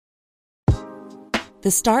The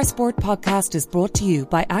Star Sport podcast is brought to you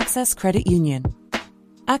by Access Credit Union.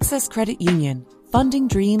 Access Credit Union, funding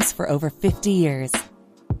dreams for over 50 years.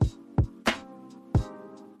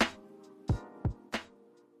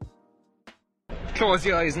 Close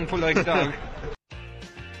your eyes and pull like a dog.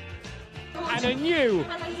 And a new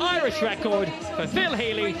Irish record for Phil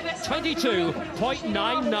Healy,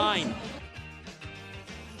 22.99.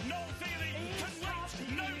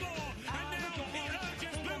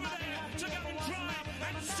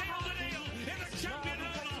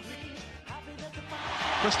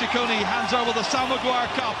 Christy Cooney hands over the Sam Maguire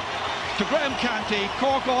Cup to Graham Canty,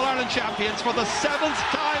 Cork All-Ireland champions for the 7th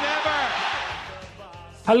time ever.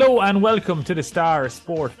 Hello and welcome to the Star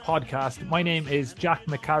Sport podcast. My name is Jack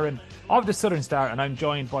McCarran of the Southern Star and I'm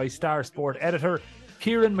joined by Star Sport editor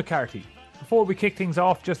Kieran McCarthy. Before we kick things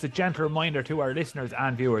off, just a gentle reminder to our listeners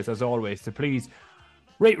and viewers as always to please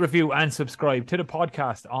rate, review and subscribe to the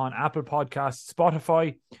podcast on Apple Podcasts,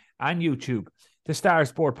 Spotify and YouTube. The Star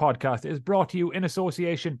Sport podcast is brought to you in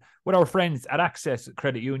association with our friends at Access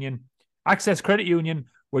Credit Union. Access Credit Union,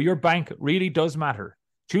 where your bank really does matter.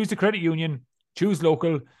 Choose the credit union, choose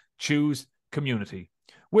local, choose community.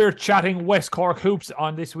 We're chatting West Cork hoops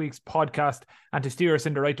on this week's podcast, and to steer us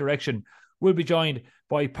in the right direction, we'll be joined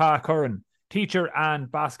by Pat Curran, teacher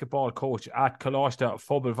and basketball coach at Coláiste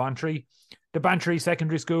Phobal Bantry. The Bantry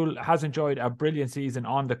Secondary School has enjoyed a brilliant season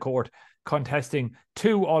on the court, contesting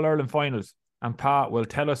 2 All-Ireland finals. And Pat will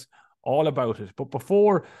tell us all about it. But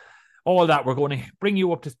before all that, we're going to bring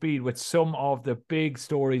you up to speed with some of the big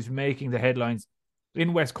stories making the headlines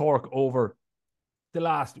in West Cork over the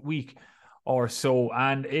last week or so.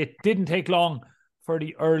 And it didn't take long for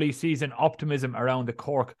the early season optimism around the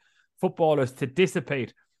Cork footballers to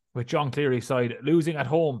dissipate, with John Cleary's side losing at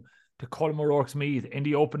home to Colm O'Rourke's Meath in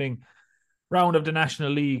the opening round of the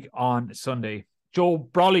National League on Sunday. Joe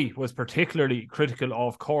Brolly was particularly critical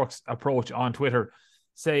of Cork's approach on Twitter,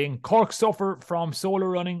 saying Cork suffer from solo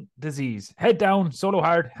running disease. Head down, solo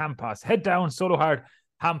hard, hand pass. Head down, solo hard,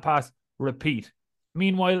 hand pass, repeat.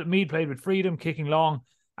 Meanwhile, Meath played with freedom, kicking long,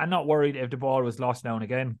 and not worried if the ball was lost now and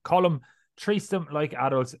again. Colm treats them like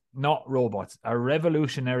adults, not robots. A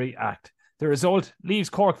revolutionary act. The result leaves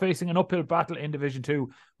Cork facing an uphill battle in Division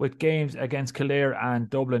 2 with games against Kildare and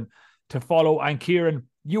Dublin to follow. And Kieran,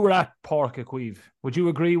 you were at Páirc Uí Chaoimh. Would you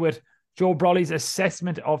agree with Joe Brolly's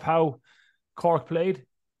assessment of how Cork played?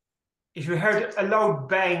 If you heard a loud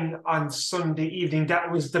bang on Sunday evening,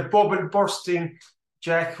 that was the bubble bursting,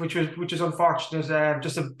 Jack, which was unfortunate.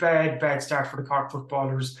 Just a bad start for the Cork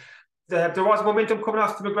footballers. There was momentum coming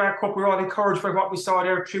off the McGrath Cup. We were all encouraged by what we saw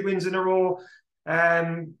there. 3 wins in a row.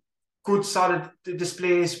 Good, solid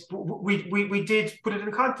displays. We did put it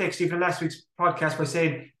in context even in last week's podcast by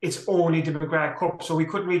saying it's only the McGrath Cup, so we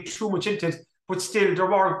couldn't read too much into it. But still, there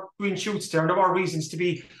were green shoots there, and there were reasons to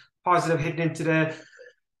be positive heading into the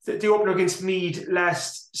opener against Meath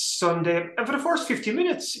last Sunday. And for the first 50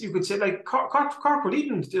 minutes, you could say, like, Cork were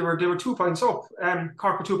leading. They were 2 points up.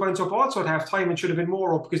 Cork were 2 points up also at half time and should have been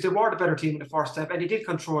more up because they were the better team in the first half, and they did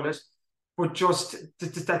control it. But just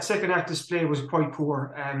that second half display was quite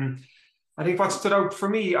poor. I think what stood out for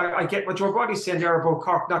me, I get what Joe Brody's saying there about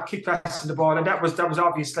Cork not kick passing the ball, and that was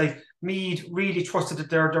obvious. Like, Meath really trusted that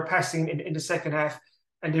their passing in the second half,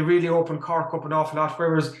 and they really opened Cork up an awful lot.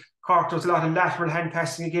 Whereas Cork, there was a lot of lateral hand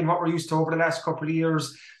passing again, what we're used to over the last couple of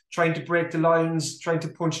years, trying to break the lines, trying to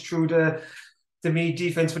punch through the Meath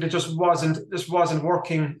defence, but it just wasn't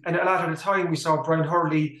working. And a lot of the time we saw Brian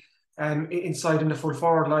Hurley inside in the full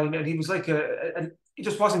forward line, and he was like he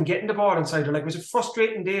just wasn't getting the ball inside. Like, it was a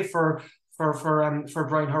frustrating day for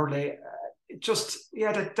Brian Hurley.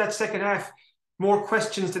 That second half, more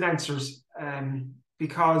questions than answers,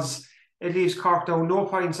 because it leaves Cork down no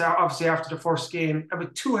points obviously after the first game, and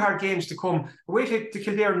with 2 hard games to come. Wait to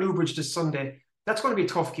Kildare Newbridge this Sunday. That's going to be a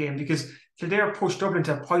tough game because Kildare pushed Dublin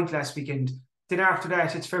to a point last weekend. Then after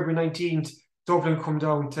that, it's February 19th. Dublin come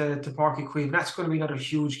down to Páirc Uí Chaoimh. That's going to be another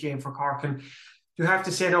huge game for Cork. And you have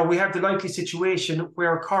to say, now we have the likely situation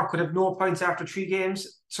where Cork could have no points after 3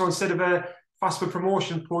 games. So instead of a possible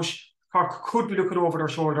promotion push, Cork could be looking over their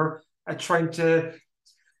shoulder at trying to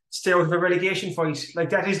stay out of a relegation fight.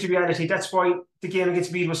 Like, that is the reality. That's why the game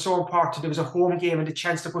against Meath was so important. It was a home game and the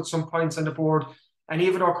chance to put some points on the board. And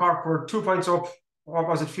even though Cork were 2 points up, what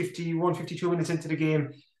was it, 52 minutes into the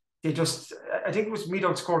game, they just, I think it was Meath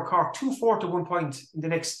outscored Cork 2-4 to 1 point in the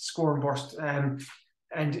next scoring burst. And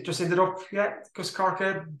it just ended up, because Cork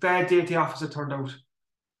a bad day at the office, it turned out.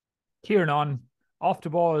 Kieran, on Off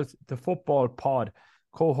the Balls, the football pod,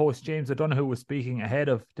 co-host James O'Donoghue was speaking ahead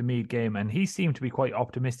of the Meath game, and he seemed to be quite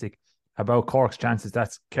optimistic about Cork's chances.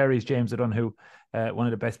 That's Kerry's James O'Donoghue, one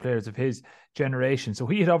of the best players of his generation. So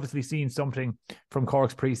he had obviously seen something from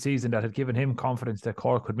Cork's pre-season that had given him confidence that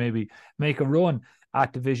Cork could maybe make a run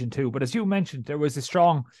at Division 2. But as you mentioned, there was a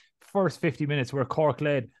strong first 50 minutes where Cork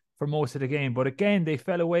led for most of the game. But again, they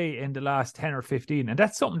fell away in the last 10 or 15. And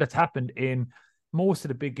that's something that's happened in most of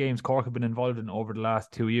the big games Cork have been involved in over the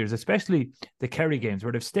last 2 years, especially the Kerry games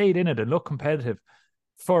where they've stayed in it and looked competitive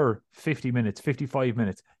for 50 minutes, 55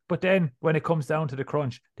 minutes. But then when it comes down to the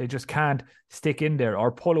crunch, they just can't stick in there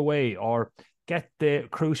or pull away or get the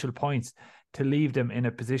crucial points to leave them in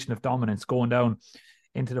a position of dominance going down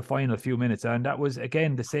into the final few minutes. And that was,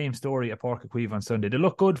 again, the same story at Páirc Uí Chaoimh on Sunday. They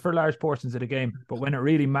looked good for large portions of the game, but when it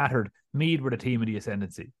really mattered, Meath were the team of the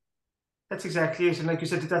ascendancy.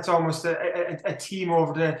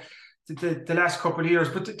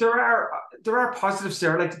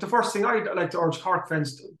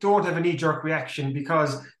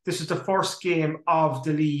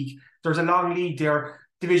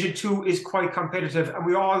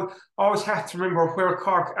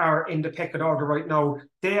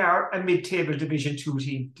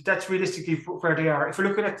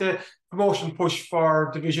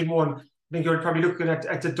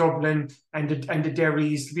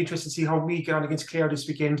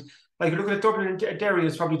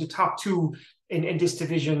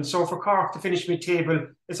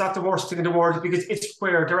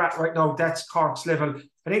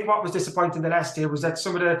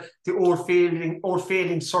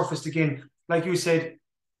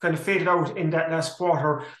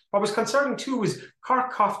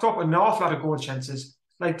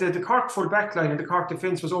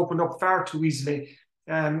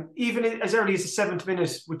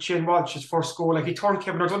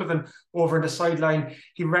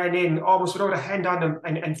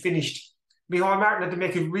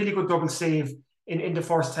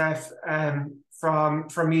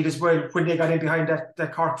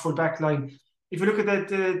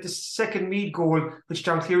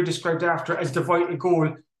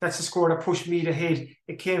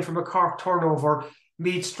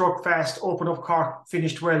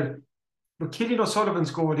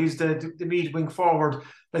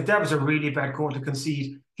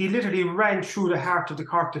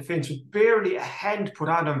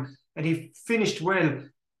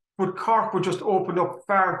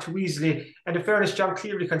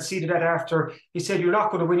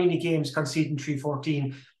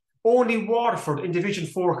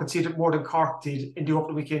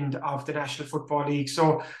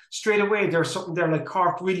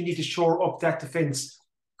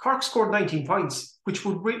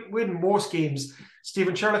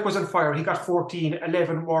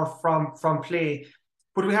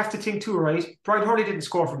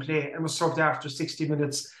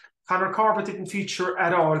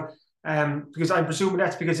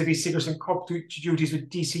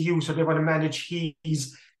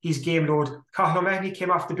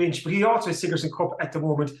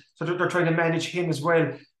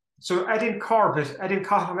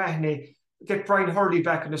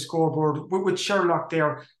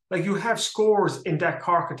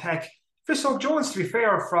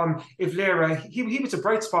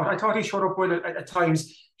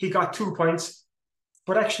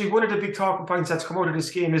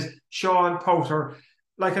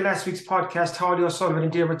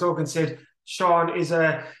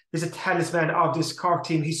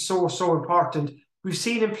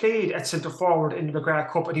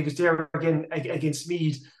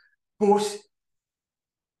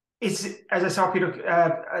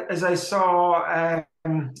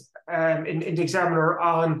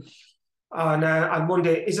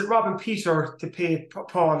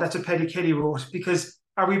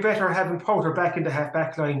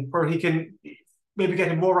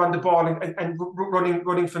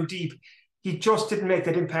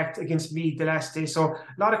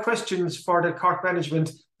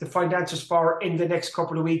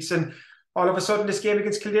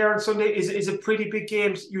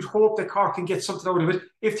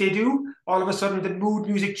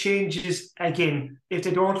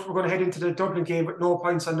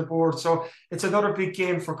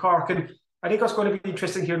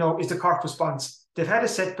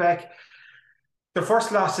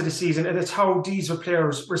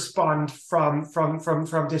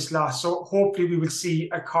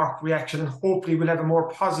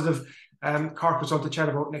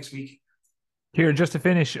 Here, just to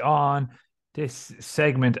finish on this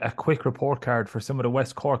segment, a quick report card for some of the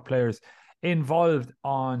West Cork players involved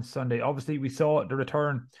on Sunday. Obviously, we saw the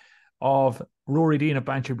return of Rory Dean of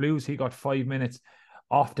Bantry Blues. He got 5 minutes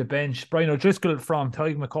off the bench. Brian O'Driscoll from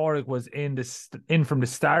Tig McCorrick was in from the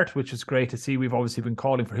start, which was great to see. We've obviously been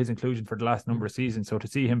calling for his inclusion for the last number of seasons, so to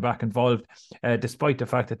see him back involved, despite the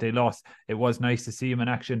fact that they lost, it was nice to see him in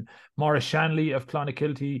action. Maurice Shanley of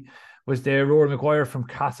Clonakilty was there. Rory Maguire from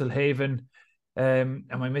Castlehaven. Am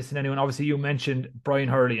I missing anyone? Obviously, you mentioned Brian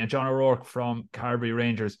Hurley and John O'Rourke from Carbery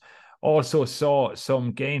Rangers also saw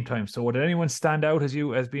some game time. So did anyone stand out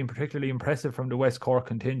as being particularly impressive from the West Cork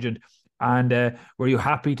contingent? And were you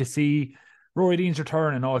happy to see Rory Dean's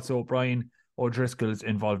return and also Brian O'Driscoll's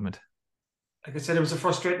involvement? Like I said, it was a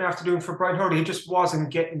frustrating afternoon for Brian Hurley. He just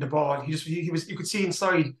wasn't getting the ball. He was. You could see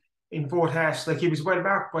inside in both halves. Like, he was well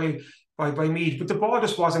marked by Meath, but the ball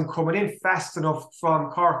just wasn't coming in fast enough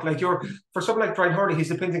from Cork. Like, for someone like Brian Hurley, he's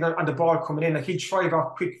depending on the ball coming in. Like, he'd thrive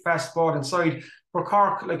off quick, fast ball inside. For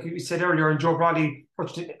Cork, like we said earlier, and Joe Bradley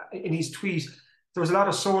touched it in his tweet, there was a lot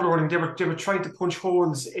of solo running. They were trying to punch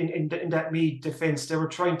holes in that Meath defence. They were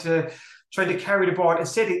trying to carry the ball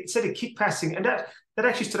instead of kick passing, and that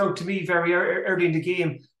actually stood out to me very early in the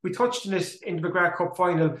game. We touched on it in the McGrath Cup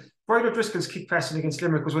final. Brian O'Driscoll's kick passing against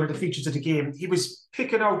Limerick was one of the features of the game. He was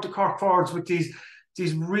picking out the Cork forwards with these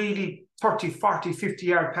really 30, 40,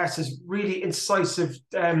 50-yard passes, really incisive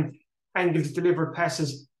angles delivered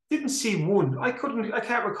passes. Didn't see one. I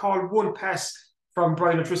can't recall one pass from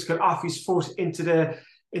Brian O'Driscoll off his foot into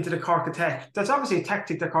the Cork attack. That's obviously a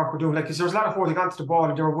tactic that Cork were doing. Like, 'cause there was a lot of holding onto the ball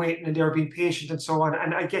and they were waiting and they were being patient and so on.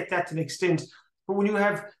 And I get that to an extent. But when you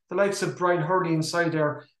have the likes of Brian Hurley inside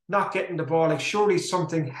there not getting the ball, like, surely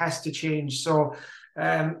something has to change. So,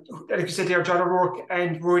 like you said there, John O'Rourke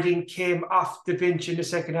and Rory Dean came off the bench in the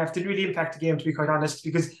second half. Didn't really impact the game, to be quite honest,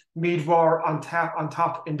 because Meath were on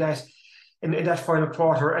top in that final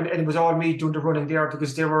quarter, and it was all Meath doing the running there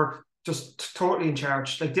because they were just totally in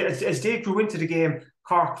charge. Like, as they grew into the game,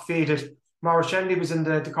 Cork faded. Maurice Shanley was in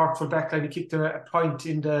the Cork full back line. He kicked a point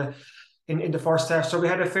in the first half. So we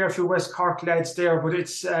had a fair few West Cork lads there, but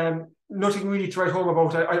it's nothing really to write home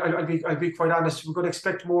about. I'll be quite honest. We're going to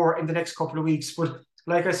expect more in the next couple of weeks. But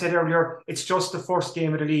like I said earlier, it's just the first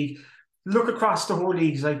game of the league. Look across the whole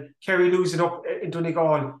league, like Kerry losing up in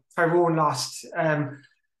Donegal, Tyrone lost.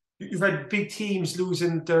 You've had big teams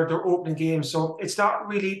losing their opening games, so it's not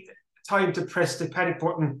really time to press the panic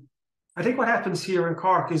button. I think what happens here in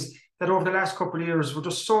Cork is that over the last couple of years, we're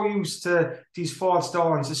just so used to these false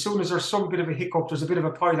dawns. As soon as there's some bit of a hiccup, there's a bit of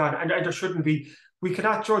a pylon, and there shouldn't be. We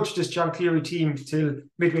cannot judge this John Cleary team till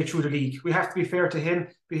midway through the league. We have to be fair to him,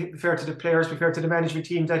 be fair to the players, be fair to the management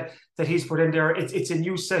team that he's put in there. It's a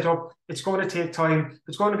new setup. It's going to take time.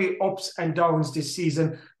 There's going to be ups and downs this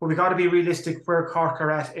season, but we got to be realistic where Cork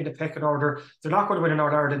are at in the pecking order. They're not going to win an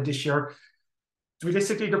All-Ireland this year.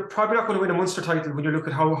 Realistically, they're probably not going to win a Munster title when you look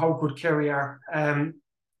at how good Kerry are.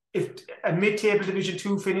 If a mid-table Division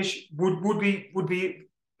 2 finish would be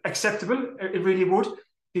acceptable, it really would,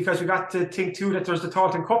 because we got to think too that there's the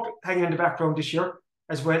Tailteann Cup hanging in the background this year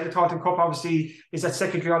as well. The Tailteann Cup obviously is that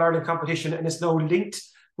secondary All-Ireland competition, and it's now linked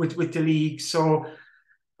with the league. So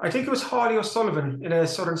I think it was Hawley O'Sullivan in a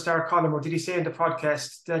Southern Star column, or did he say in the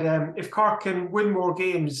podcast, that if Cork can win more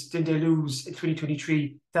games than they lose in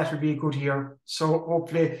 2023, that would be a good year. So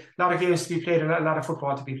hopefully a lot of games to be played and a lot of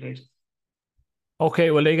football to be played.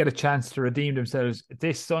 Okay, well, they get a chance to redeem themselves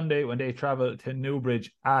this Sunday when they travel to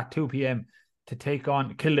Newbridge at 2 p.m. to take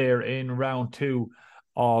on Kildare in round 2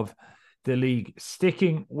 of the league.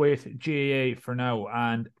 Sticking with GAA for now,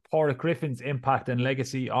 and Pádraig Griffin's impact and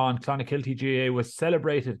legacy on Clonakilty GAA was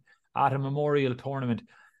celebrated at a memorial tournament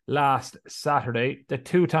last Saturday. The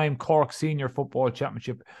 2-time Cork Senior Football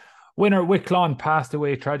Championship winner Wicklow passed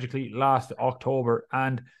away tragically last October,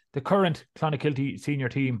 and the current Clonakilty senior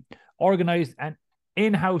team organised an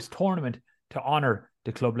in-house tournament to honour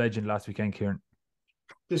the club legend last weekend, Kieran.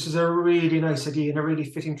 This is a really nice idea and a really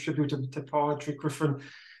fitting tribute to Pádraig Griffin.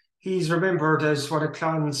 He's remembered as one of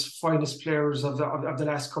Clon's finest players of the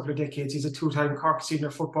last couple of decades. He's a 2-time Cork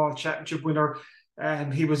Senior Football Championship winner.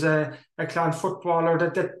 He was a Clon footballer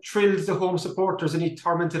that thrilled the home supporters, and he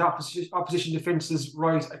tormented opposition defences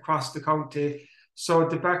right across the county. So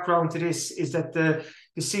the background to this is that the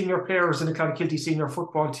senior players in the Clonakilty senior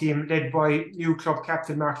football team, led by new club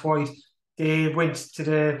captain Mark White, they went to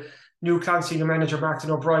the new Clon senior manager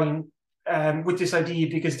Martin O'Brien with this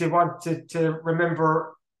idea because they wanted to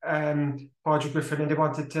remember Pádraig Griffin, and they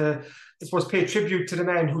wanted to, I suppose, pay tribute to the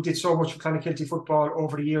man who did so much for Clonakilty football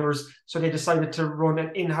over the years. So they decided to run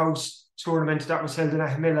an in-house tournament that was held in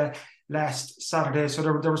Ahmilla last Saturday. So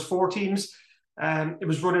there was 4 teams. It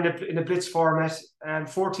was run in a blitz format,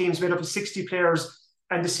 4 teams made up of 60 players.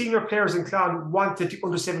 And the senior players in Clon wanted the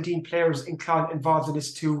under-17 players in Clon involved in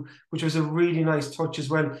this too, which was a really nice touch as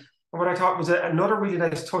well. And what I thought was another really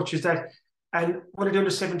nice touch is that, and one of the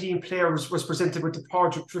under-17 players was presented with the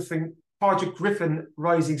Padraig Griffin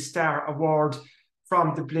Rising Star Award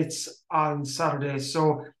from the Blitz on Saturday.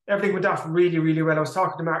 So everything went off really, really well. I was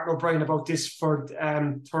talking to Martin O'Brien about this for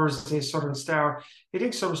Thursday Southern Star. He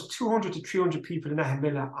thinks there was 200 to 300 people in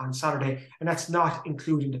Ahamilla on Saturday, and that's not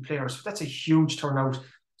including the players. So that's a huge turnout.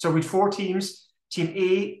 So with 4 teams, Team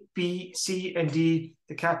A, B, C, and D,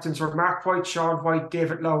 the captains were Mark White, Sean White,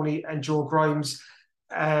 David Lowney, and Joe Grimes.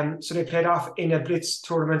 So they played off in a Blitz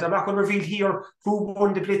tournament. I'm not going to reveal here who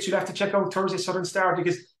won the Blitz. You'll have to check out Thursday Southern Star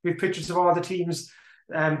because we have pictures of all the teams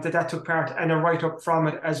that took part and a write-up from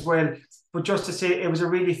it as well. But just to say, it was a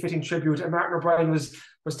really fitting tribute. And Martin O'Brien was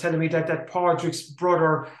telling me that Padraig's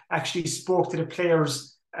brother actually spoke to the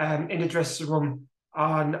players in the dressing room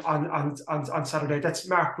on Saturday. That's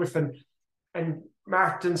Mark Griffin. And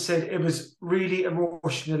Martin said it was really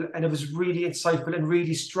emotional and it was really insightful and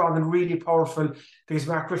really strong and really powerful because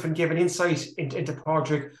Mark Griffin gave an insight into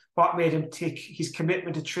Padraig, what made him tick, his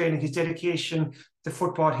commitment to training, his dedication to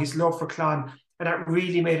football, his love for Clan, and that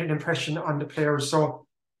really made an impression on the players. So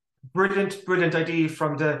brilliant idea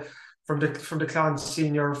from the Clan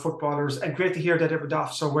senior footballers, and great to hear that it went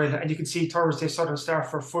off so well. And you can see Thursday Southern Star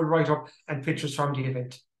for full write-up and pictures from the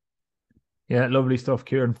event. Yeah, lovely stuff,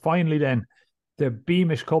 Kieran. Finally then, the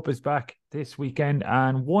Beamish Cup is back this weekend,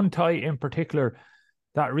 and one tie in particular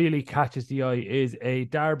that really catches the eye is a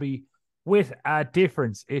derby with a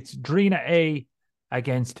difference. It's Drina A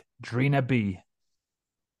against Drina B.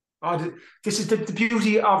 This is the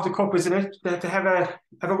beauty of the cup, isn't it? To have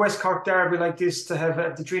a West Cork derby like this, to have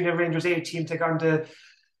the Drina Rangers A team take on the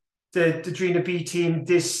Drina B team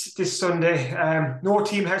this Sunday. No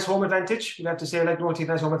team has home advantage. We'll have to say no team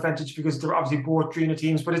has home advantage because they're obviously both Drina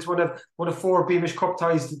teams, but it's one of 4 Beamish Cup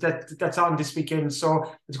ties that's on this weekend.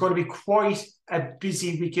 So it's going to be quite a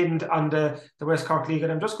busy weekend on the West Cork League.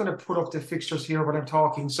 And I'm just going to put up the fixtures here when I'm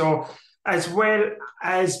talking. So as well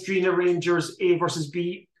as Drina Rangers A versus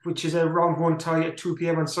B, which is a round 1 tie at 2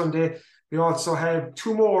 p.m. on Sunday, we also have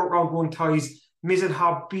 2 more round 1 ties. Mizen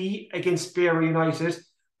Hob B against Barry United.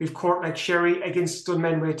 We've Courtney Sherry against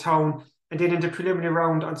Dunmanway Town. And then in the preliminary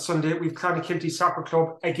round on Sunday, we've Clonakilty Soccer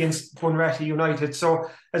Club against Bunratty United. So,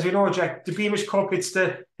 as we know, Jack, the Beamish Cup, it's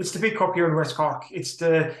the big cup here in West Cork. It's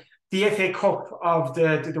the FA Cup of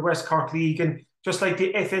the West Cork League. And just like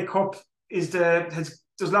the FA Cup there's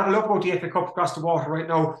a lot of love about the FA Cup across the water right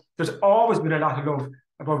now. There's always been a lot of love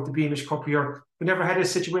about the Beamish Cup here. We never had a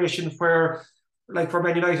situation where, like for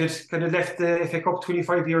Man United, kind of left the FA Cup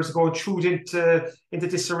 25 years ago and threw it into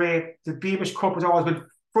disarray. The Beamish Cup has always been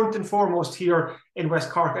front and foremost here in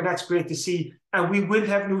West Cork, and that's great to see. And we will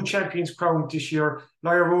have new champions crowned this year.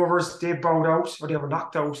 Lyre Rovers, they bowed out, or they were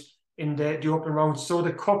knocked out in the opening round. So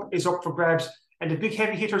the cup is up for grabs. And the big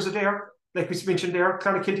heavy hitters are there, like we mentioned there,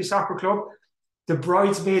 Clonakilty Soccer Club. The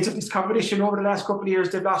bridesmaids of this competition over the last couple of years,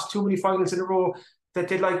 they've lost too many finals in a row that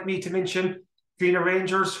they'd like me to mention. Drina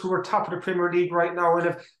Rangers, who are top of the Premier League right now, and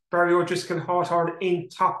have Barry O'Driscoll Hawthorne in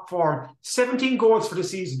top form. 17 goals for the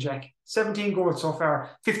season, Jack. 17 goals so far.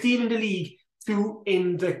 15 in the league, 2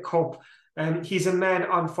 in the cup. He's a man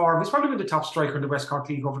on form. He's probably been the top striker in the West Cork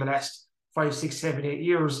League over the last 5, 6, 7, 8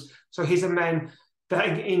 years. So he's a man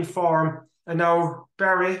that in form. And now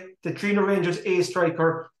Barry, the Drina Rangers A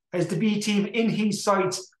striker, has the B team in his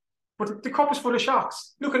sights. But the cup is full of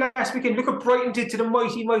shocks. Look at last weekend. Look at Brighton did to the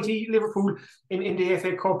mighty Liverpool in the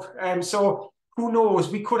FA Cup. So who knows?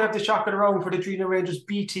 We could have the shock of the round for the Drina Rangers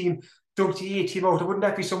B team, dumped the A team out. Wouldn't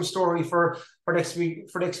that be some story for next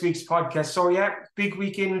week's podcast? So yeah, big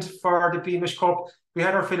weekend for the Beamish Cup. We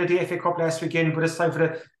had our fill of the FA Cup last weekend, but it's time for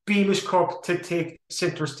the Beamish Cup to take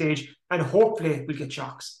centre stage, and hopefully we'll get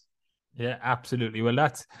shocks. Yeah, absolutely. Well,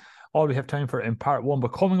 that's all we have time for in part 1.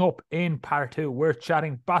 But coming up in part 2, we're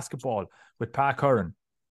chatting basketball with Pat Curran.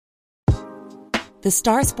 The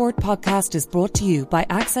Star Sport podcast is brought to you by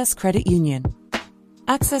Access Credit Union.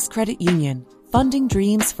 Access Credit Union, funding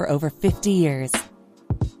dreams for over 50 years.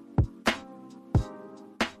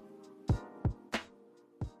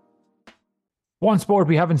 One sport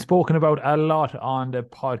we haven't spoken about a lot on the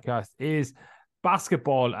podcast is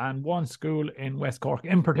basketball, and one school in West Cork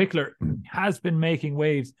in particular has been making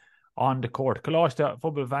waves on the court. Coláiste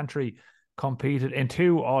Football Vantry competed in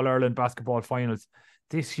 2 All-Ireland basketball finals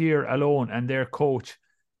this year alone, and their coach,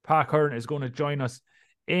 Pat Curran, is going to join us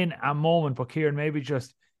in a moment. But Kieran, maybe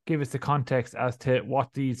just give us the context as to what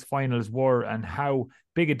these finals were and how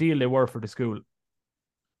big a deal they were for the school.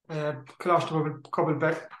 Coláiste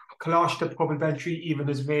Football Vantry even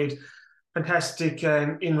has made fantastic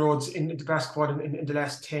inroads into basketball in the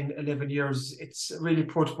last 10, 11 years. It's really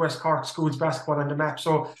put West Cork schools basketball on the map.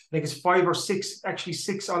 So I think it's 5 or 6, actually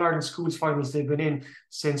 6 All-Ireland schools finals they've been in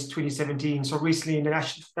since 2017. So recently in the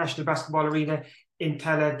national basketball arena in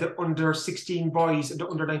Tala, the under-16 boys and the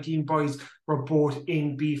under-19 boys were both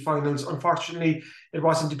in B finals. Unfortunately, it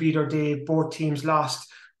wasn't to be their day. Both teams lost.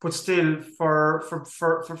 But still, for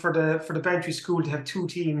the Bantry school to have 2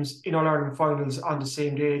 teams in All-Ireland finals on the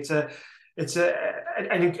same day, it's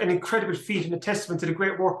an incredible feat and a testament to the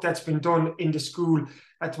great work that's been done in the school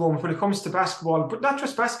at the moment when it comes to basketball. But not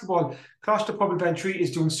just basketball, Costa Public Bantry is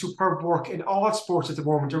doing superb work in all sports at the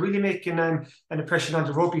moment. They're really making an impression on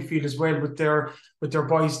the rugby field as well with their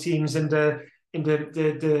boys teams in the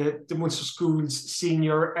Munster Schools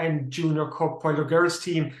Senior and Junior Cup, while the girls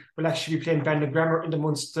team will actually be playing Bandagrammer in the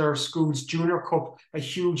Munster Schools Junior Cup, a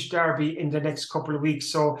huge derby in the next couple of weeks.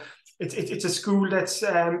 So it's a school that's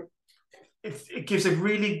it gives a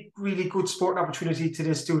really, really good sport opportunity to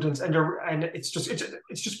the students, and it's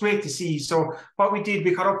just great to see. So what we did,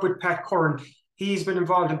 we caught up with Pat Curran. He's been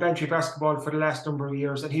involved in Bantry basketball for the last number of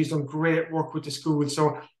years, and he's done great work with the school.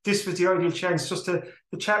 So this was the ideal chance just to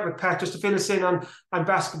chat with Pat, just to fill us in on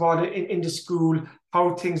basketball in the school,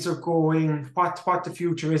 how things are going, what the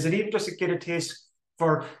future is, and even just to get a taste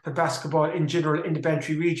for basketball in general in the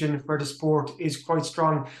Bantry region, where the sport is quite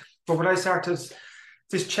strong. But when I started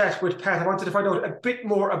this chat with Pat, I wanted to find out a bit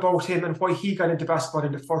more about him and why he got into basketball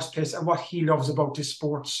in the first place and what he loves about this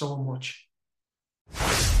sport so much.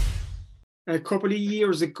 A couple of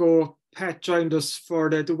years ago, Pat joined us for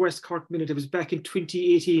the West Cork Minute. It was back in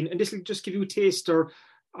 2018. And this will just give you a taster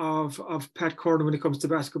of Pat Curran when it comes to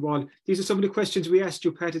basketball. These are some of the questions we asked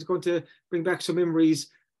you, Pat. It's going to bring back some memories.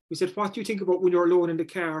 We said, what do you think about when you're alone in the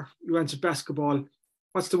car? You answered basketball.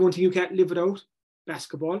 What's the one thing you can't live without?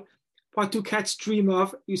 Basketball. What do cats dream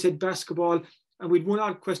of? You said basketball. And we had one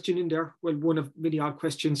odd question in there. Well, one of many odd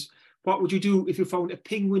questions. What would you do if you found a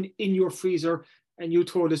penguin in your freezer and you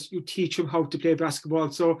told us you teach him how to play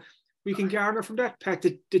basketball? So we can garner from that, Pat,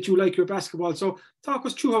 that you like your basketball. So talk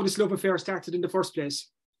us through how this love affair started in the first place.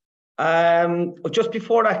 Just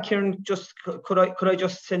before that, Kieran, just could I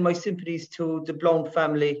just send my sympathies to the Blount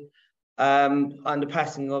family on the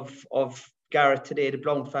passing of Garrett today. The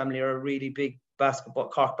Blount family are a really big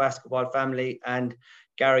Cork basketball family, and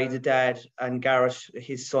Gary, the dad, and Garrett,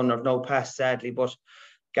 his son, have now passed sadly, but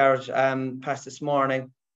Garrett passed this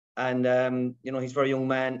morning, and he's a very young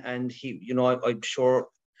man, and he, I'm sure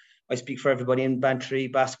I speak for everybody in Bantry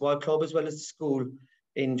Basketball Club as well as the school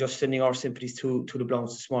in just sending our sympathies to the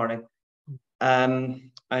Blounts this morning.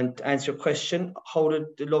 And to answer your question, how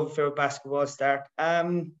did the love affair with basketball start?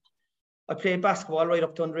 I played basketball right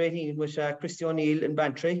up to under 18 with Christy O'Neill in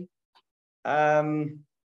Bantry. I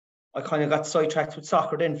kind of got sidetracked with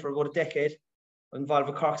soccer then for about a decade. I was involved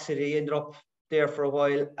with Cork City, ended up there for a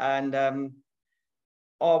while, and I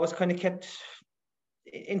was kind of kept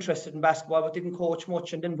interested in basketball, but didn't coach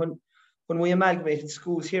much. And then when we amalgamated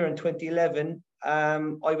schools here in 2011,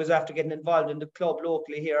 I was after getting involved in the club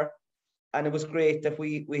locally here, and it was great that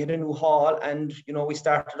we had a new hall, and we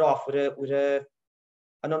started off with an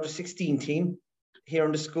under 16 team here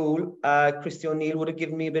in the school. Christy O'Neill would have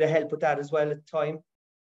given me a bit of help with that as well at the time.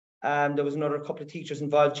 There was another couple of teachers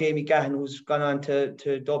involved, Jamie Gahan, who's gone on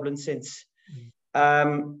to Dublin since.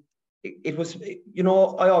 It was,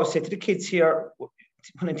 I always say to the kids here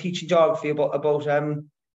when I'm teaching geography about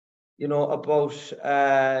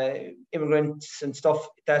immigrants and stuff,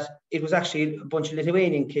 that it was actually a bunch of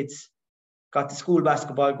Lithuanian kids got the school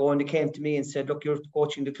basketball going. They came to me and said, look, you're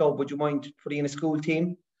coaching the club, would you mind putting in a school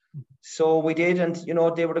team? So we did, and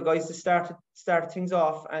they were the guys that started things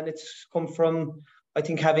off, and it's come from, I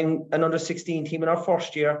think, having an under 16 team in our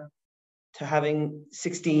first year to having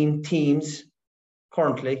 16 teams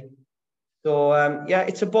currently. So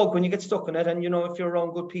it's a bug when you get stuck in it, and if you're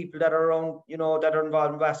around good people that are around, that are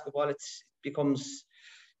involved in basketball, it becomes,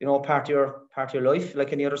 part of your life,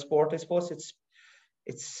 like any other sport, I suppose.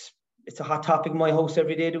 It's a hot topic in my house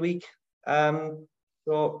every day of the week.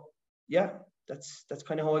 That's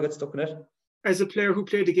kind of how I got stuck in it. As a player who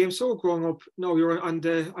played the game so growing up, now you're on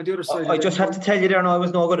the other side. I just have to tell you there now, I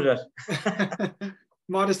was no good at it.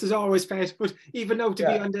 Modest as always, Pat. But even now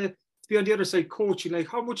to be on the other side coaching, like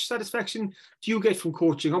how much satisfaction do you get from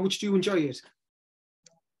coaching? How much do you enjoy it?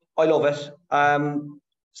 I love it.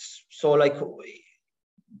 So like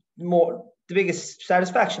the biggest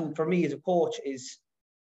satisfaction for me as a coach is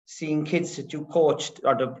seeing kids that you coached,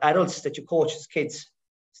 or the adults that you coach as kids,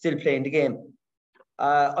 still playing the game.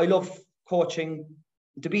 I love coaching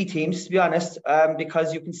the B teams, to be honest,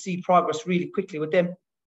 because you can see progress really quickly with them.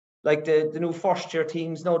 Like the new first year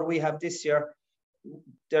teams now that we have this year,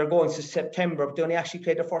 they're going to September, but they only actually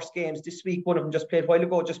played their first games this week. One of them just played a while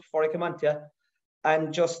ago, just before I came on to you.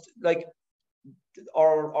 And just like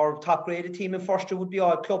our top graded team in first year would be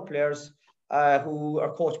all club players who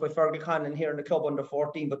are coached by Fergal Conlon here in the club under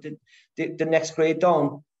 14. But the next grade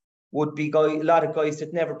down would be a lot of guys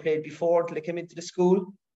that never played before until they came into the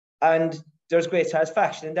school. And there's great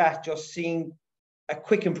satisfaction in that, just seeing a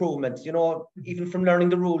quick improvement, you know, even from learning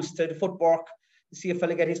the rules to the footwork, to see a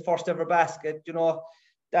fella get his first ever basket, you know,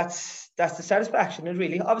 that's the satisfaction. And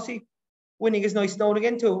really, obviously, winning is nice now and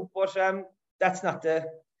again too, but that's not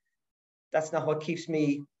what keeps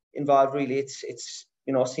me involved really. It's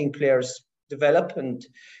you know, seeing players develop and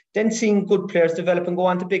then seeing good players develop and go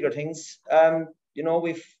on to bigger things. You know,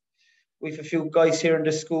 we've a few guys here in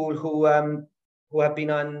the school who have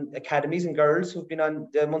been on academies, and girls who've been on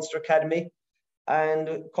the Munster Academy, and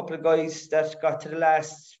a couple of guys that got to the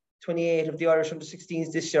last 28 of the Irish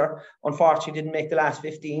under-16s this year. Unfortunately, didn't make the last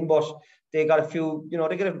 15, but they got a few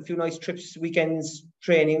nice trips, weekends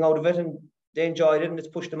training out of it, and they enjoyed it, and it's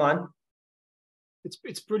pushed them on.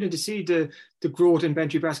 It's brilliant to see the growth in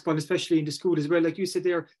Bantry basketball, especially in the school as well. Like you said,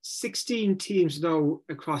 there are 16 teams now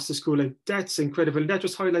across the school. Like, that's incredible. And that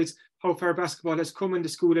just highlights how far basketball has come in the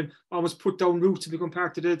school and almost put down roots to become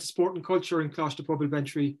part of the sporting culture in Closh-to-Pobble,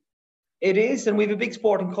 Bantry. It is, and we have a big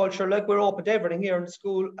sporting culture. Like, we're open to everything here in the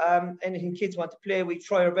school. Anything kids want to play, we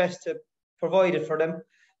try our best to provide it for them,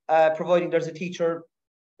 providing there's a teacher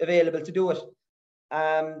available to do it.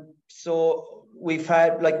 So we've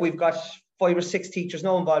got 5 or 6 teachers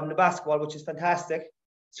now involved in the basketball, which is fantastic.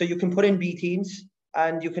 So you can put in B teams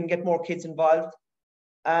and you can get more kids involved.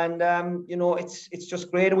 And, you know, it's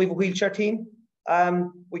just great. And we have a wheelchair team.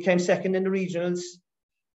 We came second in the regionals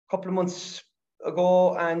a couple of months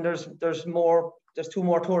ago, and there's 2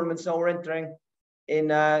 more tournaments now we're entering in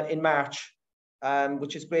March,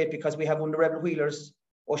 which is great because we have one of the Rebel Wheelers,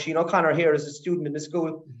 Oisin O'Connor, here as a student in the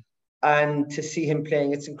school. And to see him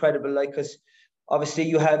playing, it's incredible. Like, because obviously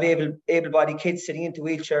you have able-bodied kids sitting into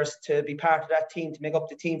wheelchairs to be part of that team, to make up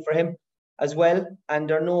the team for him as well. And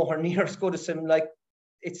they're nowhere near as good as him. Like,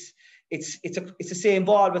 it's the same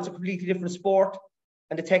ball, but it's a completely different sport.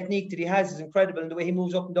 And the technique that he has is incredible, and the way he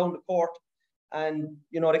moves up and down the court. And,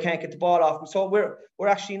 you know, they can't get the ball off him. So we're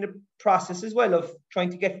actually in the process as well of trying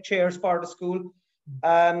to get chairs for the school.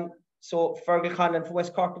 So Fergal Conlon for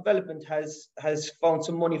West Cork Development has found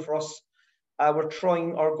some money for us. Our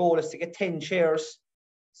goal is to get 10 chairs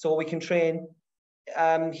so we can train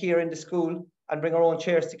here in the school and bring our own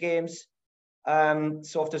chairs to games.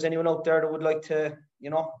 So if there's anyone out there that would like to, you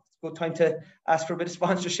know, it's a good time to ask for a bit of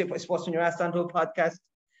sponsorship, I suppose, when you're asked onto a podcast.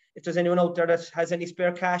 If there's anyone out there that has any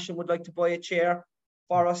spare cash and would like to buy a chair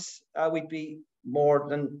for us, we'd be more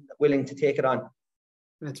than willing to take it on.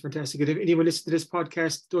 That's fantastic. If anyone listening to this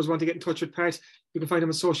podcast does want to get in touch with Pat, you can find him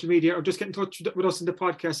on social media, or just get in touch with us in the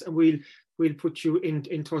podcast, and we'll put you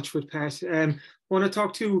in touch with Pat. Want to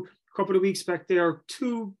talk to a couple of weeks back, there are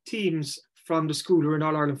 2 teams from the school who are in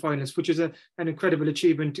All-Ireland finals, which is an incredible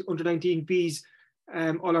achievement. Under-19B's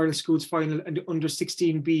All-Ireland schools final and the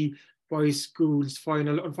Under-16B boys schools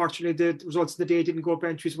final. Unfortunately, the results of the day didn't go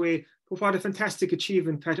Bantry's way, but what a fantastic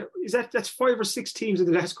achievement, Pat. That's 5 or 6 teams in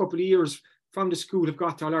the last couple of years from the school have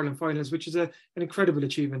got to All-Ireland finals, which is an incredible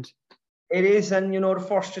achievement. It is, and, you know, the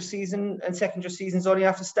first year season and second year season's only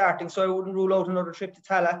after starting, so I wouldn't rule out another trip to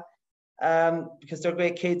Tala, because they're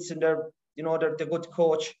great kids and they're good to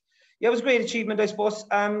coach. Yeah, it was a great achievement, I suppose.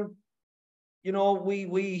 You know,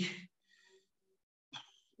 we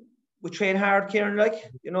train hard, Kieran,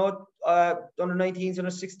 like, you know, under-19s,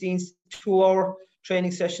 under-16s, 2-hour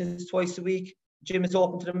training sessions twice a week. Gym is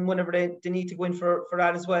open to them whenever they need to go in for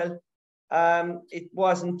that as well. It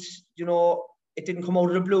wasn't, you know, it didn't come out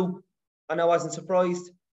of the blue, and I wasn't surprised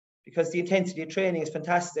because the intensity of training is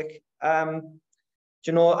fantastic.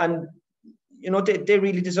 You know, and, you know, they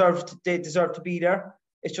really deserve to be there.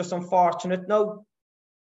 It's just unfortunate. Now,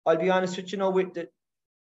 I'll be honest with you,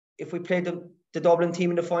 if we played the Dublin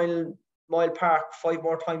team in the final, Mile Park, 5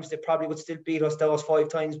 more times, they probably would still beat us. That was 5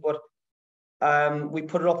 times, but we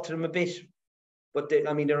put it up to them a bit. But they're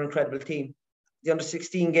an incredible team. The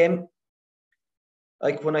under-16 game,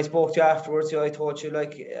 like, when I spoke to you afterwards, I told you,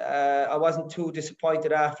 like, I wasn't too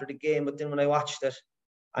disappointed after the game, but then when I watched it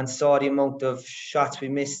and saw the amount of shots we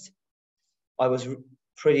missed, I was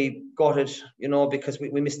pretty gutted, you know, because we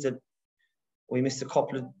missed a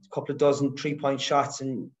couple of dozen 3-point shots,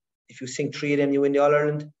 and if you sink 3 of them, you win the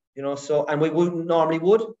All-Ireland, you know. So, and we wouldn't normally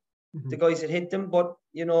the guys that hit them, but,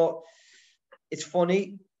 you know, it's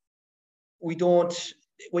funny. We don't,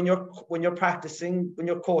 when you're practicing, when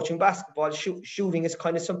you're coaching basketball, shooting is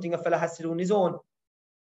kind of something a fella has to do in his own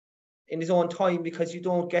time, because you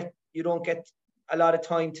don't get a lot of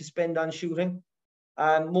time to spend on shooting.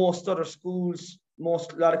 Most other schools, a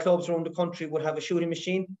lot of clubs around the country would have a shooting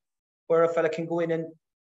machine where a fella can go in and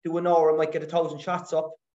do an hour and might get 1,000 shots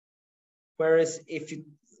up. Whereas if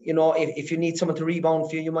you need someone to rebound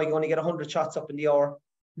for you, you might only get 100 shots up in the hour.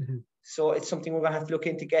 Mm-hmm. So it's something we're going to have to look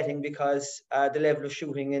into getting, because the level of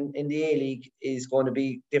shooting in the A-League is going to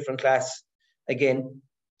be different class again.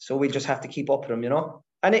 So we'll just have to keep up with them,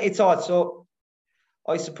 And it's also,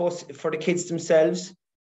 I suppose, for the kids themselves,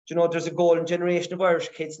 there's a golden generation of Irish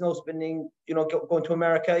kids now spending, going to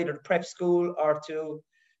America, either to prep school or to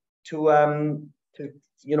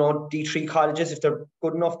D3 colleges, if they're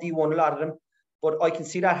good enough, D1, a lot of them. But I can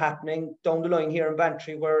see that happening down the line here in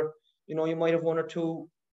Bantry, where, you might have one or two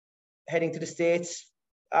heading to the States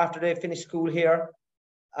after they finish school here,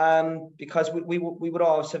 because we would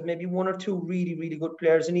always have maybe one or two really, really good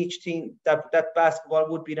players in each team that basketball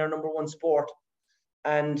would be their number one sport.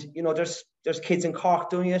 And, there's kids in Cork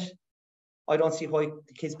doing it. I don't see why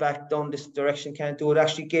the kids back down this direction can't do it.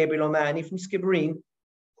 Actually, Gabriel O'Mahony from Skibbereen,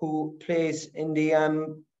 who plays in the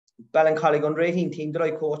Ballincollig under-18 team that I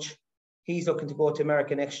coach, he's looking to go to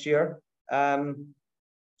America next year. There's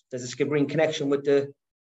a Skibbereen connection with an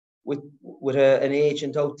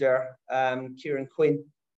agent out there, Kieran Quinn.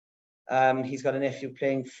 He's got a nephew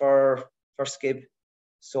playing for Skib.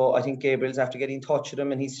 So I think Gabriel's after getting in touch with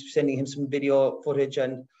him, and he's sending him some video footage,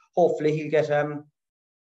 and hopefully he'll get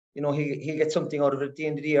he'll get something out of it at the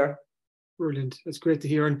end of the year. Brilliant. That's great to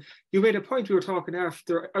hear. And you made a point, we were talking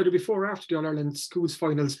either before or after the All-Ireland schools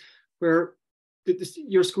finals, where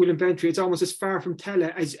your school in Bantry, it's almost as far from Tala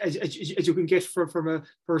as you can get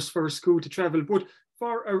for a school to travel. But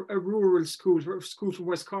for a rural school, for a school from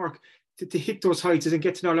West Cork, to hit those heights and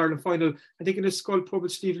get to an All-Ireland final, I think in a Skull Pub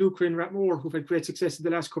with Steve Luker and Rathmore, who've had great success in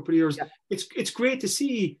the last couple of years, it's great to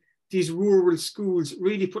see these rural schools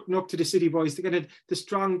really putting up to the city boys, to get the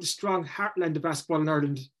strong heartland of basketball in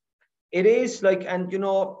Ireland. It is and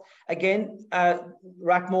again,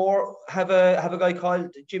 Rathmore have a guy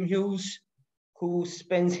called Jim Hughes, who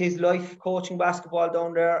spends his life coaching basketball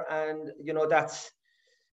down there, and that's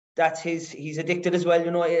he's addicted as well,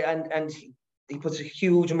 and he puts a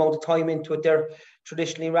huge amount of time into it. They're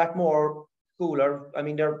traditionally Rathmore school,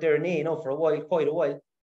 they're an A now for quite a while,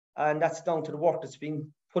 and that's down to the work that's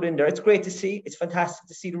been put in there. It's great to see. It's fantastic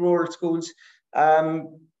to see the rural schools,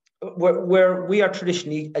 where we are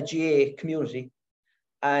traditionally a GA community,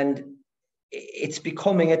 and it's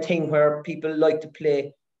becoming a thing where people like to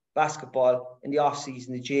play basketball in the off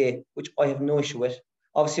season, the GA, which I have no issue with.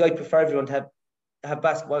 Obviously, I prefer everyone to have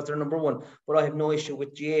basketball as their number one, but I have no issue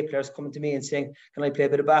with GA players coming to me and saying, "Can I play a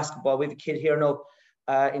bit of basketball?" We have a kid here now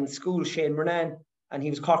in school, Shane Bernan, and he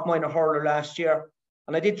was Cork minor hurler last year.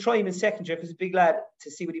 And I did try him in second year because he's a big lad,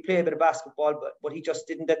 to see would he play a bit of basketball, but he just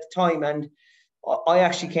didn't at the time. And I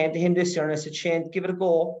actually came to him this year and I said, "Shane, give it a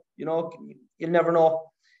go. You'll never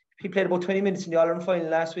know." He played about 20 minutes in the All-Ireland final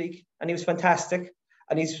last week, and he was fantastic.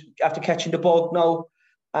 And he's after catching the bug now.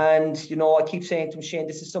 And, I keep saying to him, "Shane,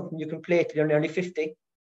 this is something you can play till you're nearly 50.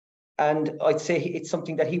 And I'd say it's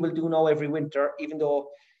something that he will do now every winter, even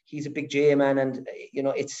though he's a big GA man, and,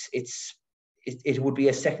 it would be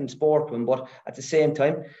a second sport for him. But at the same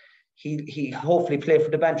time, he hopefully play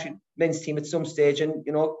for the Bantry men's team at some stage and,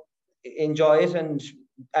 enjoy it and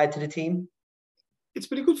add to the team." It's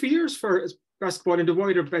been a good few years for basketball in the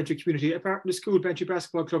wider Bantry community. Apart from the school, Bantry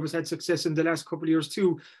Basketball Club has had success in the last couple of years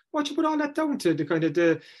too. What do you put all that down to?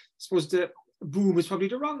 The boom is probably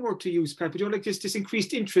the wrong word to use, Pat, but this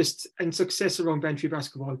increased interest and success around Bantry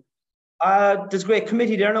basketball? There's a great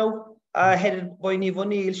committee there now, headed by Niamh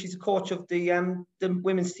O'Neill. She's a coach of the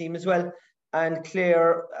women's team as well. And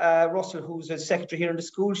Claire Russell, who's a secretary here in the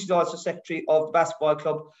school, she's also secretary of the basketball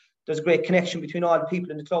club. There's a great connection between all the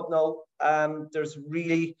people in the club now. There's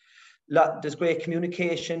great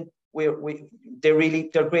communication.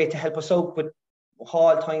 They're great to help us out with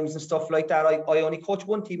hall times and stuff like that. I only coach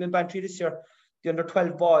one team in Bantry this year, the under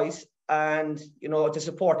 12 boys, and the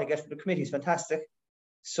support I get from the committee is fantastic.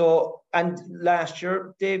 So, and last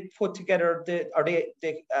year they put together they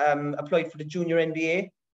applied for the junior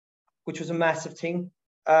NBA, which was a massive thing.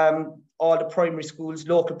 All the primary schools,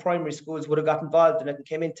 local primary schools, would have got involved in it and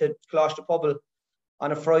came into Closh the Pobble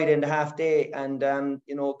on a Friday and a half day, and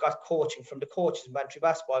got coaching from the coaches in Bantry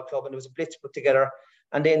Basketball Club, and there was a blitz put together,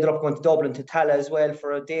 and they ended up going to Dublin to Tala as well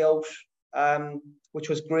for a day out, which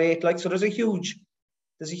was great. So there's a huge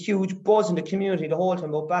buzz in the community the whole time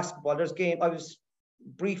about basketball. There's game. I was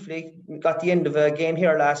briefly got the end of a game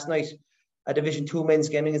here last night a Division 2 men's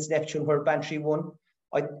game against Neptune where Bantry won.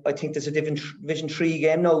 I think there's a Division 3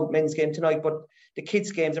 game now, men's game tonight, but the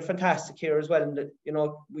kids' games are fantastic here as well. And,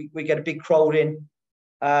 we get a big crowd in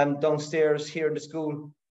downstairs here in the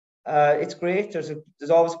school. It's great. There's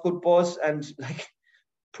always a good buzz. And like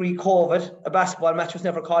pre-COVID, a basketball match was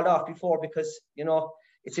never called off before because,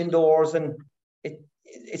 it's indoors and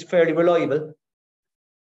it's fairly reliable.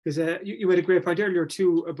 Because you had a great point earlier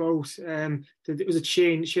too about it was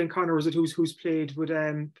Shane Connor, was it, who's played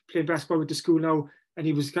playing basketball with the school now, and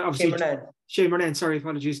he was obviously Shane Murnane, sorry,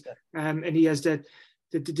 apologies, and he has the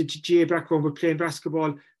GA background with playing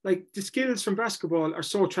basketball. Like, the skills from basketball are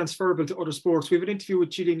so transferable to other sports. We have an interview with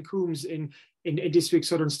Gillian Coombs in this week's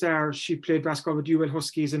Southern Star. She played basketball with UL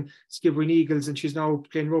Huskies and Skibbereen Eagles, and she's now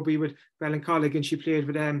playing rugby with Ballincollig, and she played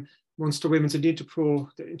with Munster Women's and Interpro.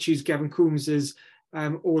 She's Gavin Coombs'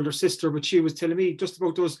 older sister, but she was telling me just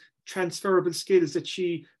about those transferable skills that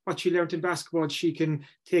what she learned in basketball, she can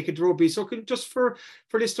take into rugby. So just for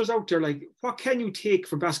listeners out there, like, what can you take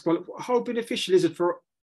from basketball? How beneficial is it for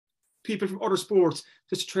people from other sports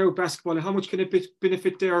just to try out basketball, and how much can it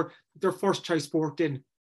benefit their first choice sport then?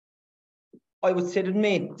 I would say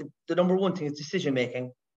that the number one thing is decision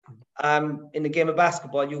making. In the game of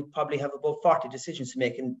basketball, you probably have about 40 decisions to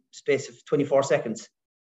make in the space of 24 seconds.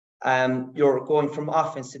 You're going from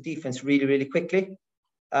offense to defense really, really quickly.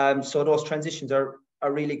 So those transitions are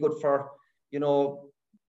really good for,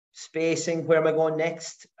 spacing. Where am I going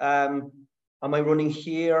next? Am I running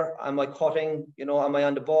here? Am I cutting? Am I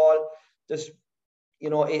on the ball? There's,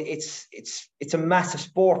 it's a massive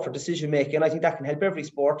sport for decision making. And I think that can help every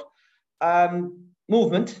sport.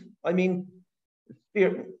 Movement. I mean,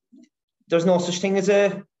 there's no such thing as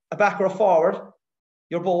a back or a forward.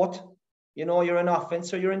 You're both. You're in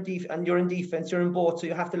offense, or you're in defense, you're in both. So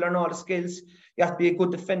you have to learn all the skills. You have to be a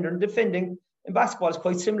good defender. And defending in basketball is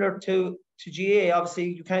quite similar to GA.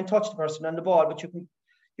 Obviously, you can't touch the person on the ball, but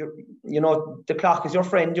the clock is your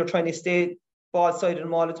friend. You're trying to stay ball side of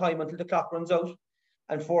them all the time until the clock runs out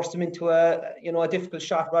and force them into a difficult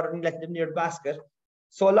shot rather than letting them near the basket.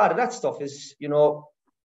 So a lot of that stuff is,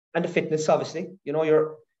 and the fitness, obviously.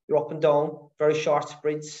 You're up and down, very short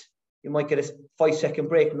sprints. You might get a 5-second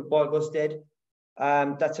break when the ball goes dead.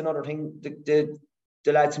 That's another thing.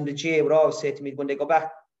 The lads from the GA would always say to me when they go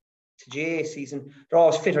back to GA season, they're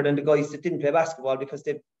always fitter than the guys that didn't play basketball because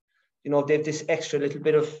they've this extra little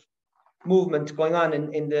bit of movement going on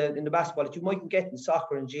in the basketball that you mightn't get in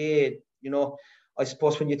soccer and GA. I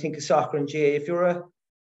suppose when you think of soccer and GA,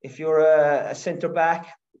 if you're a centre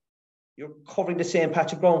back, you're covering the same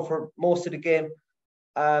patch of ground for most of the game.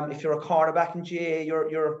 If you're a cornerback in GA,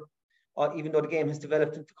 you're even though the game has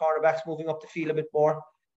developed into cornerbacks moving up the field a bit more,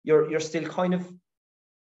 you're still kind of,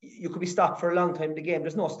 you could be stopped for a long time in the game.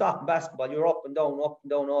 There's no stop in basketball. You're up and down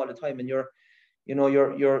all the time, and you're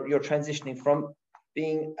transitioning from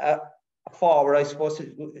being a forward, I suppose,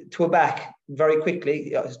 to a back very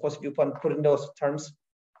quickly. I suppose if you put it in those terms.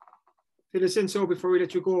 Fill us in, so before we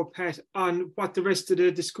let you go, Pat, on what the rest of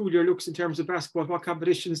the school year looks in terms of basketball, what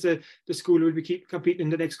competitions the school will be competing in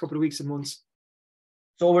the next couple of weeks and months.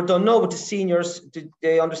 So we're done now with the seniors,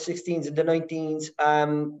 the under 16s and the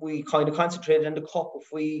 19s. We kind of concentrated on the cup.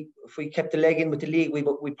 If we kept the leg in with the league,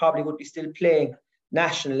 we probably would be still playing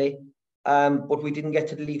nationally, but we didn't get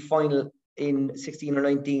to the league final in 16 or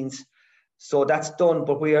 19s. So that's done.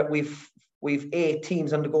 But we've 8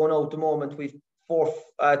 teams on the go now at the moment. We've 4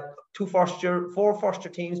 first year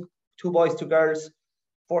teams, 2 boys, 2 girls,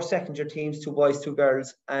 4 second year teams, 2 boys, 2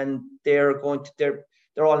 girls, and they're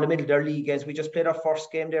all in the middle of their league games. We just played our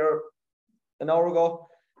first game there an hour ago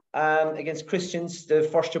against Christians, the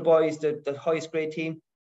first year boys, the highest grade team,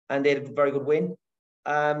 and they had a very good win.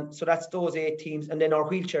 So that's those 8 teams, and then our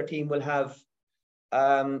wheelchair team will have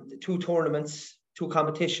 2 tournaments, 2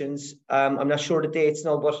 competitions. I'm not sure the dates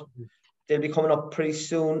now, but they'll be coming up pretty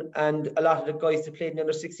soon, and a lot of the guys that played in the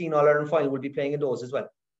under 16 All-Ireland final will be playing in those as well.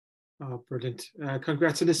 Oh, brilliant.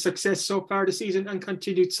 Congrats on the success so far this season and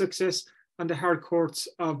continued success on the hard courts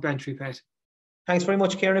of Bantry, Pat. Thanks very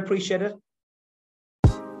much, Kieran. Appreciate it.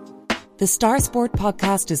 The Star Sport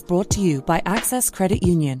podcast is brought to you by Access Credit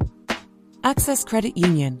Union. Access Credit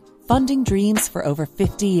Union, funding dreams for over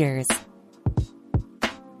 50 years.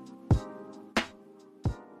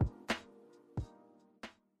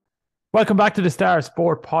 Welcome back to the Star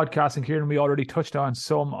Sport podcast. And Kieran, we already touched on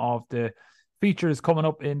some of the features coming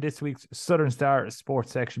up in this week's Southern Star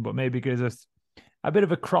Sports section, but maybe gives us a bit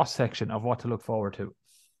of a cross section of what to look forward to.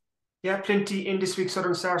 Yeah, plenty in this week's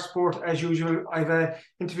Southern Star Sport as usual. I've an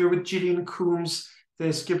interview with Gillian Coombs, the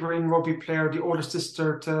Skibbereen rugby player, the older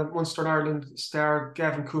sister to Munster Ireland star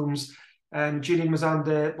Gavin Coombs. Gillian was on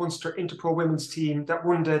the Munster Interpro women's team that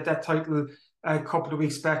won that title a couple of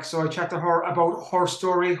weeks back. So I chatted to her about her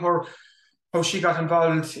story, how she got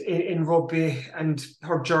involved in rugby and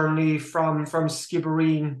her journey from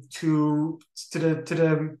Skibbereen to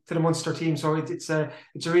the Munster team. So it's a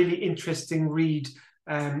really interesting read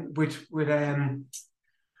with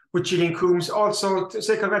Gillian Coombs. Also, to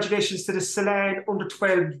say congratulations to the Ceylon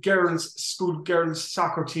under-12 schoolgirls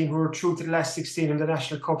soccer team who are through to the last 16 in the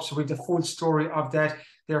National Cup. So with the full story of that,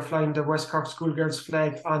 they're flying the West Cork schoolgirls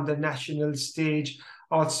flag on the national stage.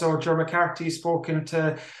 Also, Joe McCarthy spoken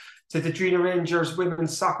to the Drina Rangers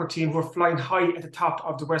women's soccer team who are flying high at the top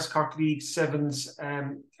of the West Cork League Sevens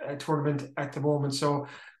tournament at the moment. So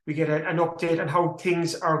we get an update on how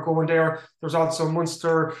things are going there. There's also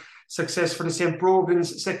Munster success for the St.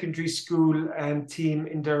 Brogan's secondary school team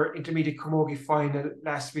in their intermediate camogie final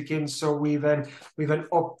last weekend. So we've an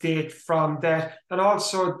update from that. And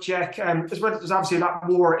also, Jack, as well, there's obviously a lot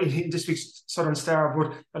more in this week's Southern Star,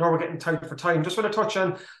 but I know we're getting tight for time. Just want to touch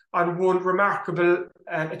on one remarkable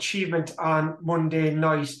achievement on Monday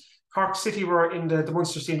night. Cork City were in the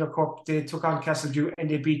Munster Senior Cup. They took on Castledew and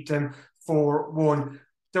they beat them 4-1.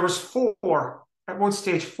 There was at one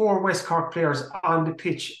stage, 4 West Cork players on the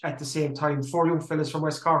pitch at the same time. 4 young fellas from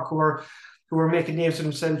West Cork who were making names for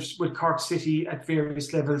themselves with Cork City at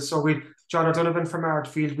various levels. So with John O'Donovan from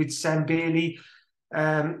Ardfield, with Sam Bailey,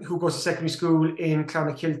 who goes to secondary school in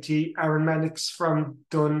Clonakilty, Aaron Mannix from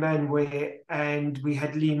Dunmanway, and we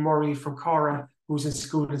had Liam Murray from Cora, who's in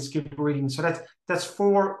school in Skibbereen. So that's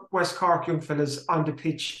 4 West Cork young fellas on the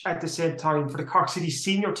pitch at the same time for the Cork City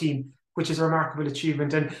senior team, which is a remarkable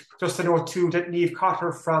achievement. And just to note too that Niamh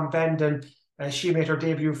Cotter from Bandon, she made her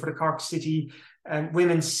debut for the Cork City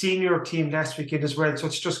women's senior team last weekend as well. So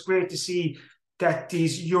it's just great to see that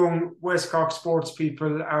these young West Cork sports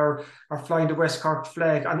people are flying the West Cork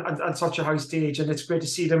flag on such a high stage. And it's great to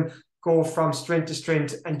see them go from strength to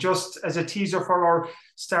strength. And just as a teaser for our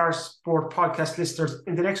Star Sport podcast listeners,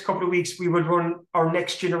 in the next couple of weeks, we will run our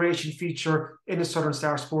Next Generation feature in the Southern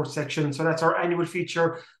Star Sports section. So that's our annual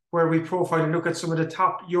feature where we profile and look at some of the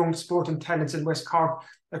top young sporting talents in West Cork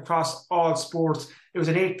across all sports. It was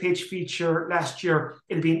an 8-page feature last year.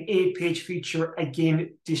 It'll be an 8-page feature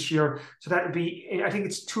again this year. So that'll be, I think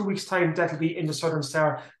it's 2 weeks' time, that'll be in the Southern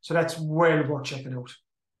Star. So that's well worth checking out.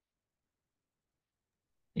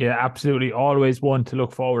 Yeah, absolutely. Always one to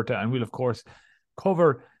look forward to. And we'll, of course,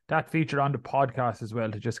 cover that feature on the podcast as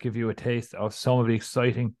well to just give you a taste of some of the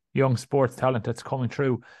exciting young sports talent that's coming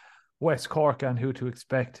through West Cork and who to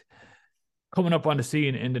expect coming up on the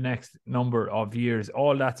scene in the next number of years.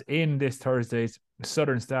 All that's in this Thursday's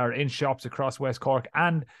Southern Star in shops across West Cork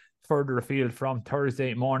and further afield from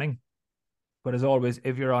Thursday morning. But as always,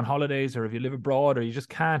 if you're on holidays or if you live abroad or you just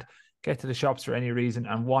can't get to the shops for any reason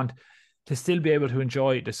and want to still be able to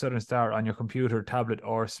enjoy the Southern Star on your computer, tablet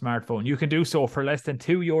or smartphone, you can do so for less than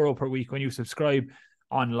 €2 per week when you subscribe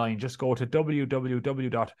online. Just go to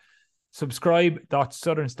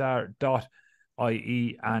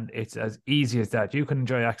www.subscribe.southernstar.ie and it's as easy as that. You can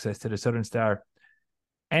enjoy access to the Southern Star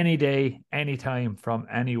any day, anytime, from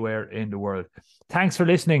anywhere in the world. Thanks for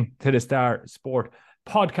listening to the Star Sport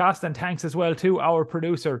podcast, and thanks as well to our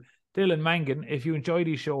producer Dylan Mangan. If you enjoy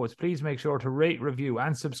these shows, please make sure to rate, review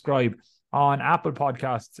and subscribe on Apple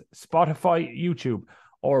Podcasts, Spotify, YouTube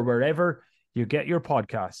or wherever you get your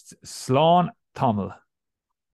podcasts. Slán Tamil.